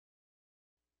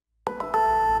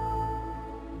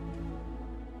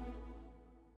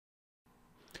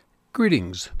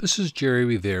Greetings, this is Jerry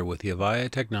Revere with the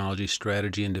Avaya Technology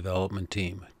Strategy and Development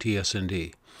Team,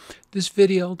 TS&D. This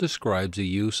video describes the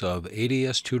use of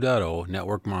ADS 2.0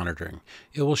 network monitoring.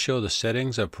 It will show the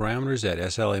settings of parameters that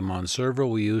SLAMon server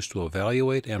will use to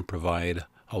evaluate and provide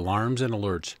alarms and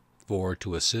alerts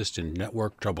to assist in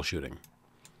network troubleshooting.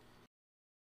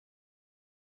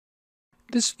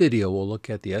 This video will look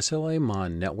at the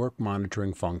SLAMon network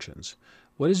monitoring functions.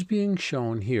 What is being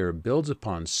shown here builds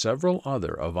upon several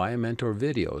other Avaya Mentor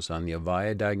videos on the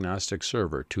Avaya Diagnostic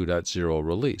Server 2.0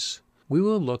 release. We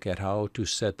will look at how to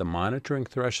set the monitoring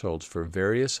thresholds for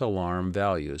various alarm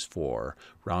values for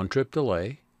round-trip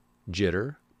delay,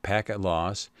 jitter, packet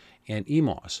loss, and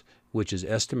EMOS, which is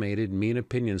estimated mean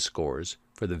opinion scores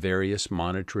for the various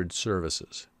monitored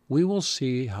services. We will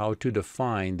see how to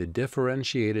define the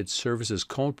differentiated services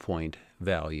code point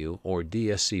value, or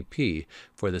Dscp,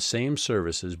 for the same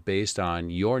services based on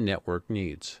your network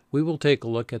needs. We will take a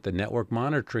look at the network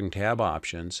monitoring tab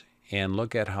options and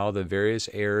look at how the various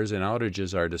errors and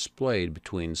outages are displayed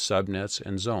between subnets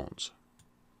and zones.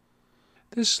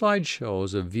 This slide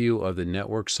shows a view of the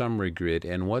network summary grid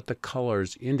and what the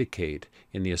colors indicate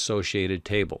in the associated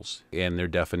tables and their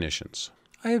definitions.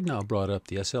 I have now brought up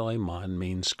the SLAMon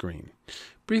main screen.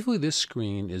 Briefly, this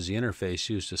screen is the interface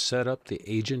used to set up the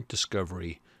agent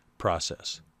discovery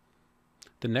process.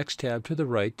 The next tab to the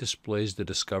right displays the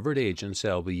discovered agents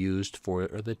that will be used for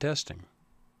the testing.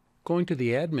 Going to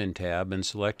the Admin tab and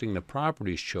selecting the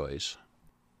Properties choice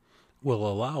will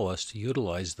allow us to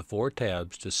utilize the 4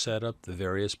 tabs to set up the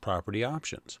various property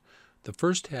options. The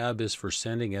first tab is for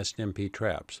sending SNMP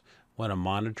traps when a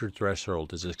monitored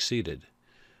threshold is exceeded.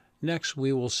 Next,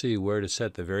 we will see where to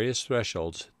set the various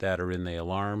thresholds that are in the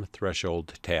Alarm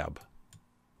Threshold tab.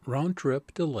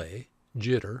 Round-trip delay,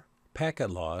 jitter, packet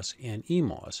loss, and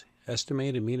EMOS,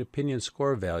 estimated mean opinion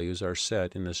score values, are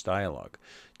set in this dialog.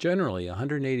 Generally,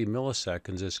 180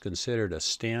 milliseconds is considered a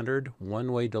standard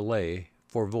one-way delay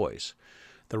for voice.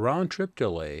 The round-trip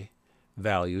delay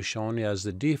value shown as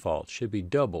the default should be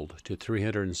doubled to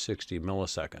 360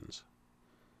 milliseconds.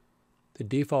 The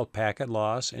default packet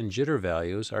loss and jitter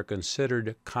values are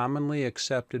considered commonly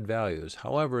accepted values.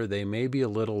 However, they may be a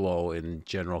little low in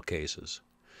general cases.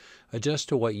 Adjust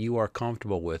to what you are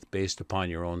comfortable with based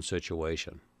upon your own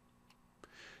situation.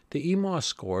 The EMOS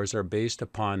scores are based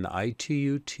upon the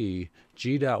ITUT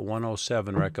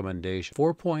G.107 recommendation.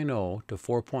 4.0 to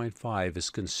 4.5 is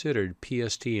considered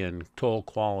PSTN toll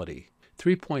quality.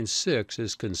 3.6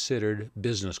 is considered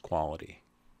business quality.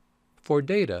 For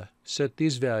data, set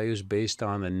these values based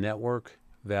on the network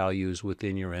values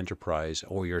within your enterprise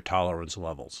or your tolerance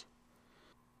levels.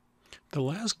 The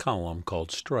last column,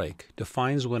 called strike,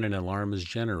 defines when an alarm is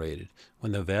generated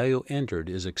when the value entered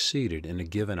is exceeded in a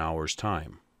given hour's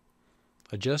time.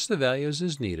 Adjust the values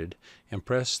as needed and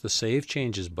press the Save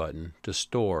Changes button to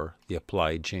store the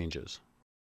applied changes.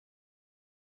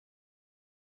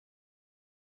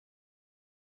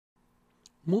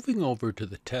 Moving over to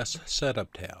the Test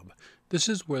Setup tab, this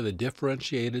is where the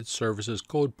Differentiated Services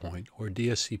Code Point, or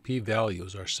DSCP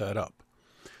values, are set up.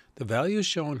 The values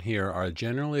shown here are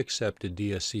generally accepted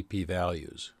DSCP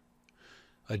values.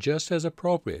 Adjust as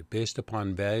appropriate based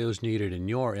upon values needed in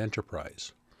your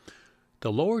enterprise.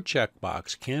 The lower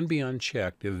checkbox can be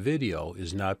unchecked if video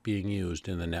is not being used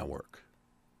in the network.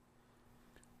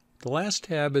 The last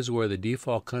tab is where the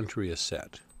default country is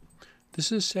set. This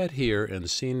is set here and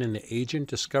seen in the Agent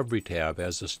Discovery tab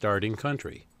as the starting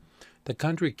country. The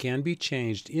country can be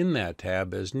changed in that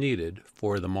tab as needed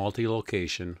for the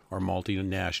multi-location or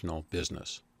multinational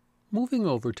business. Moving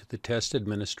over to the Test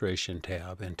Administration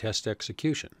tab and Test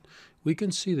Execution, we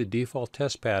can see the default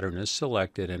test pattern is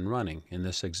selected and running in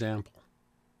this example.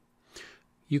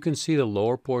 You can see the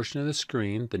lower portion of the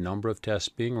screen, the number of tests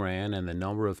being ran, and the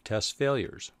number of test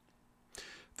failures.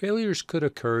 Failures could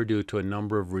occur due to a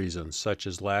number of reasons, such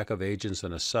as lack of agents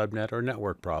in a subnet or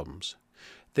network problems.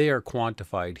 They are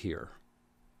quantified here.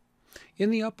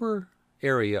 In the upper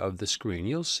area of the screen,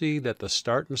 you'll see that the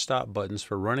Start and Stop buttons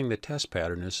for running the test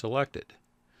pattern is selected.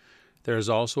 There is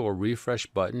also a refresh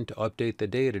button to update the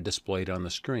data displayed on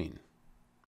the screen.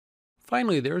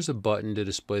 Finally, there is a button to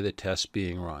display the tests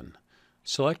being run.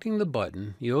 Selecting the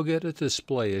button, you'll get a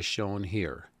display as shown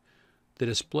here. The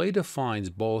display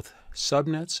defines both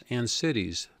subnets and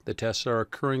cities the tests are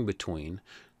occurring between,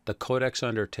 the codecs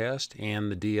under test,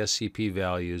 and the DSCP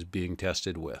values being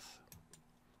tested with.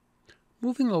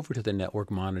 Moving over to the Network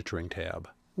Monitoring tab,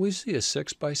 we see a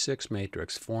 6x6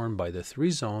 matrix formed by the 3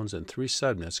 zones and 3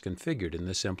 subnets configured in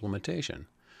this implementation.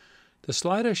 The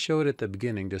slide I showed at the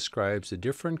beginning describes the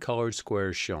different colored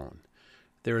squares shown.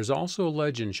 There is also a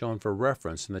legend shown for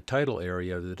reference in the title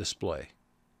area of the display.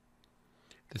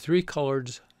 The three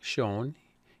colors shown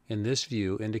in this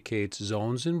view indicates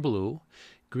zones in blue,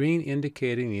 green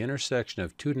indicating the intersection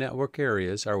of two network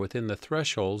areas are within the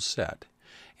thresholds set,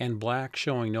 and black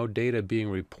showing no data being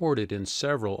reported in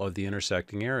several of the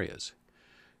intersecting areas.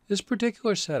 This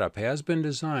particular setup has been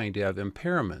designed to have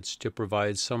impairments to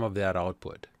provide some of that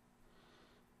output.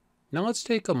 Now let's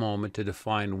take a moment to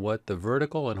define what the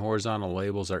vertical and horizontal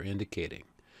labels are indicating.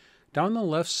 Down the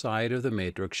left side of the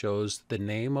matrix shows the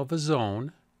name of a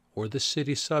zone or the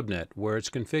city subnet where it's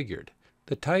configured.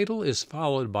 The title is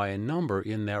followed by a number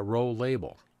in that row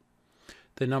label.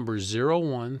 The numbers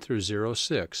 01 through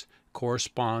 06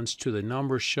 corresponds to the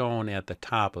number shown at the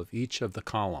top of each of the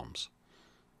columns.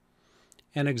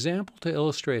 An example to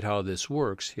illustrate how this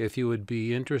works, if you would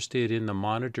be interested in the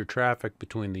monitor traffic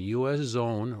between the US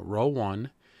zone row 1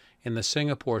 and the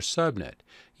Singapore subnet,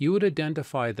 you would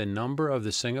identify the number of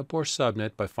the Singapore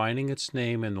subnet by finding its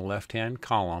name in the left-hand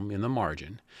column in the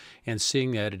margin and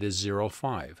seeing that it is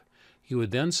 05. You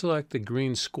would then select the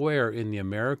green square in the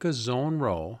Americas zone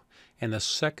row and the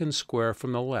second square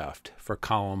from the left for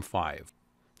column 5.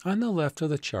 On the left of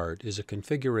the chart is a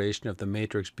configuration of the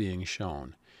matrix being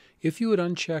shown. If you would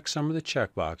uncheck some of the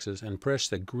checkboxes and press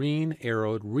the green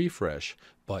arrowed refresh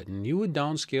button, you would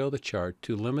downscale the chart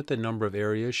to limit the number of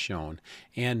areas shown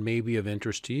and may be of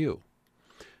interest to you.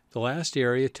 The last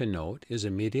area to note is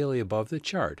immediately above the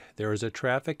chart. There is a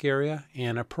traffic area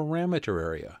and a parameter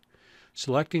area.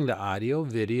 Selecting the audio,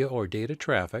 video, or data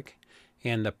traffic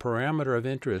and the parameter of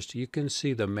interest, you can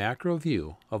see the macro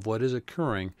view of what is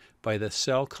occurring by the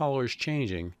cell colors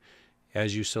changing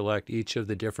as you select each of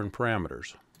the different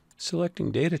parameters.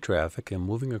 Selecting data traffic and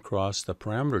moving across the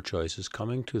parameter choices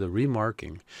coming to the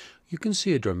remarking, you can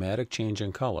see a dramatic change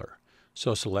in color.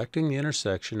 So selecting the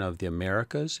intersection of the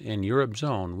Americas and Europe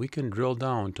zone, we can drill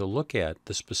down to look at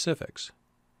the specifics.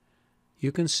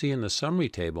 You can see in the summary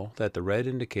table that the red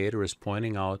indicator is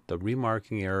pointing out the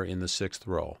remarking error in the 6th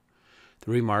row. The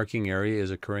remarking area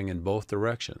is occurring in both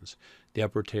directions. The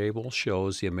upper table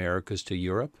shows the Americas to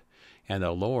Europe, and the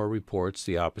lower reports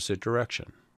the opposite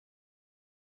direction.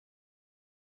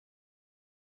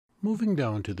 Moving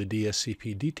down to the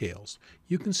Dscp Details,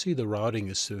 you can see the routing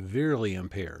is severely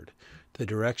impaired. The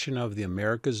direction of the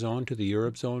Americas zone to the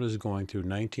Europe zone is going through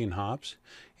 19 hops,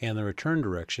 and the return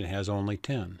direction has only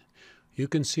 10. You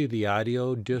can see the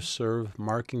audio diff-serve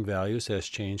marking values has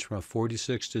changed from a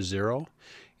 46 to 0,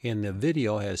 and the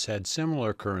video has had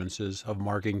similar occurrences of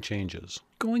marking changes.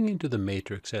 Going into the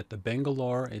matrix at the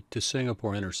Bangalore to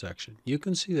Singapore intersection, you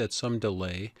can see that some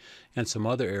delay and some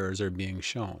other errors are being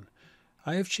shown.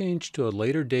 I have changed to a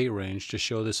later date range to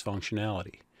show this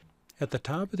functionality. At the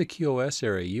top of the QoS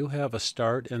area, you have a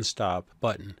Start and Stop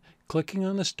button. Clicking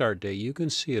on the start date, you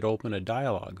can see it open a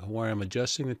dialog where I'm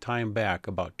adjusting the time back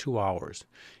about 2 hours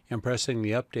and pressing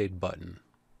the Update button.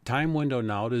 The time window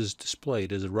now that is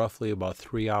displayed is roughly about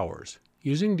 3 hours.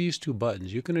 Using these two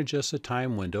buttons, you can adjust the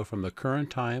time window from the current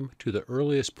time to the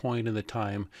earliest point in the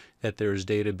time that there is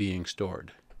data being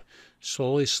stored.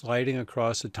 Slowly sliding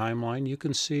across the timeline, you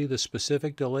can see the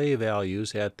specific delay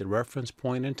values at the reference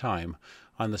point in time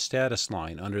on the status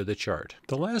line under the chart.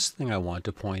 The last thing I want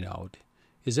to point out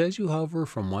is as you hover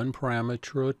from one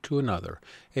parameter to another,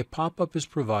 a pop-up is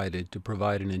provided to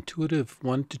provide an intuitive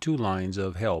 1 to 2 lines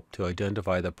of help to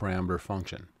identify the parameter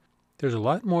function. There's a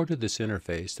lot more to this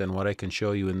interface than what I can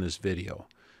show you in this video.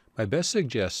 My best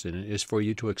suggestion is for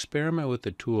you to experiment with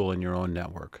the tool in your own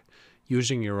network.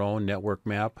 Using your own network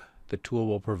map, the tool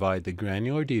will provide the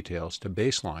granular details to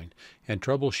baseline and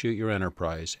troubleshoot your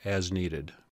enterprise as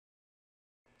needed.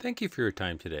 Thank you for your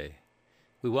time today.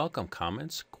 We welcome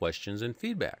comments, questions, and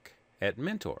feedback at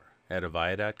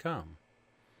mentor@avaya.com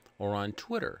or on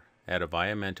Twitter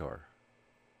 @AvayaMentor.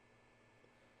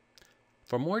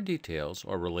 For more details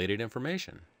or related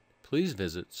information, please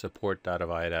visit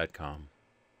support.avaya.com.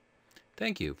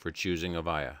 Thank you for choosing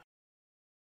Avaya.